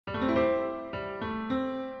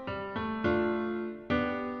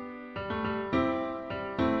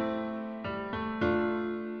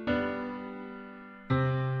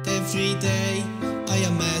Every day I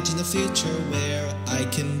imagine a future where I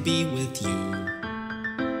can be with you.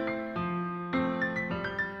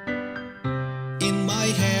 In my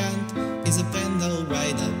hand is a pen, I'll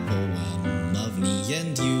write a poem of me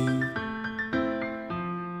and you.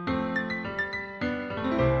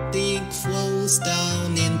 The ink flows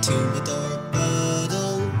down into a dark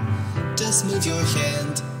puddle. Just move your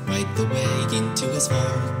hand right the way into his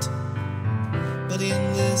heart. But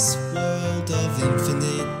in this world of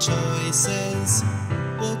infinite choices,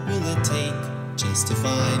 what will it take just to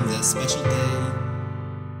find that special day?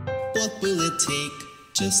 What will it take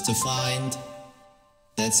just to find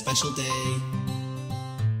that special day?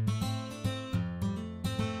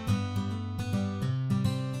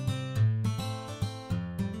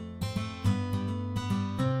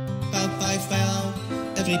 I found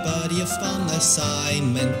everybody a fun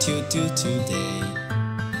assignment to do today.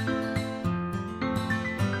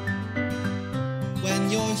 When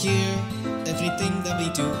you're here, everything that we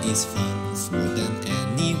do is fun for them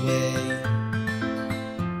anyway.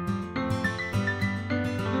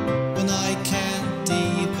 When I can't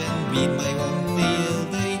even read my own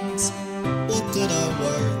feelings, what good are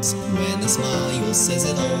words when a smile says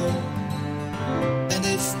it all? And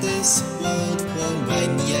if this world won't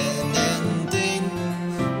write me an ending,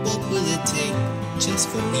 what will it take just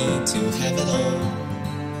for me to have it all?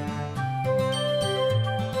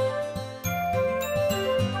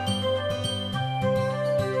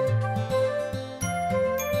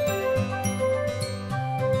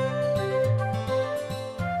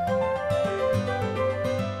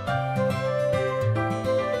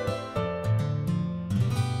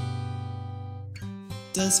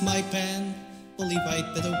 Does my pen only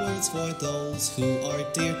write better words for those who are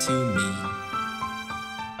dear to me?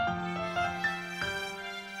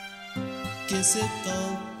 Is it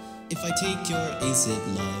though, if I take your acid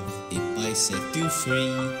love, if I set you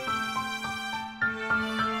free?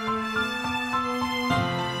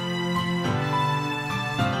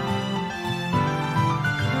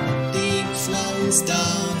 The ink flows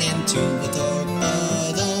down into a dark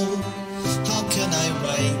puddle. How can I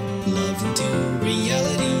write love into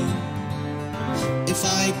reality? If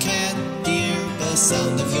I can't hear the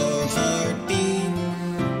sound of your heartbeat,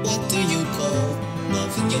 what do you call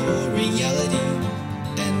love in your reality?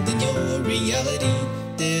 And in your reality,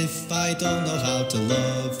 if I don't know how to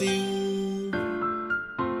love you,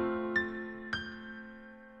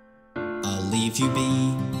 I'll leave you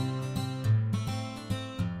be.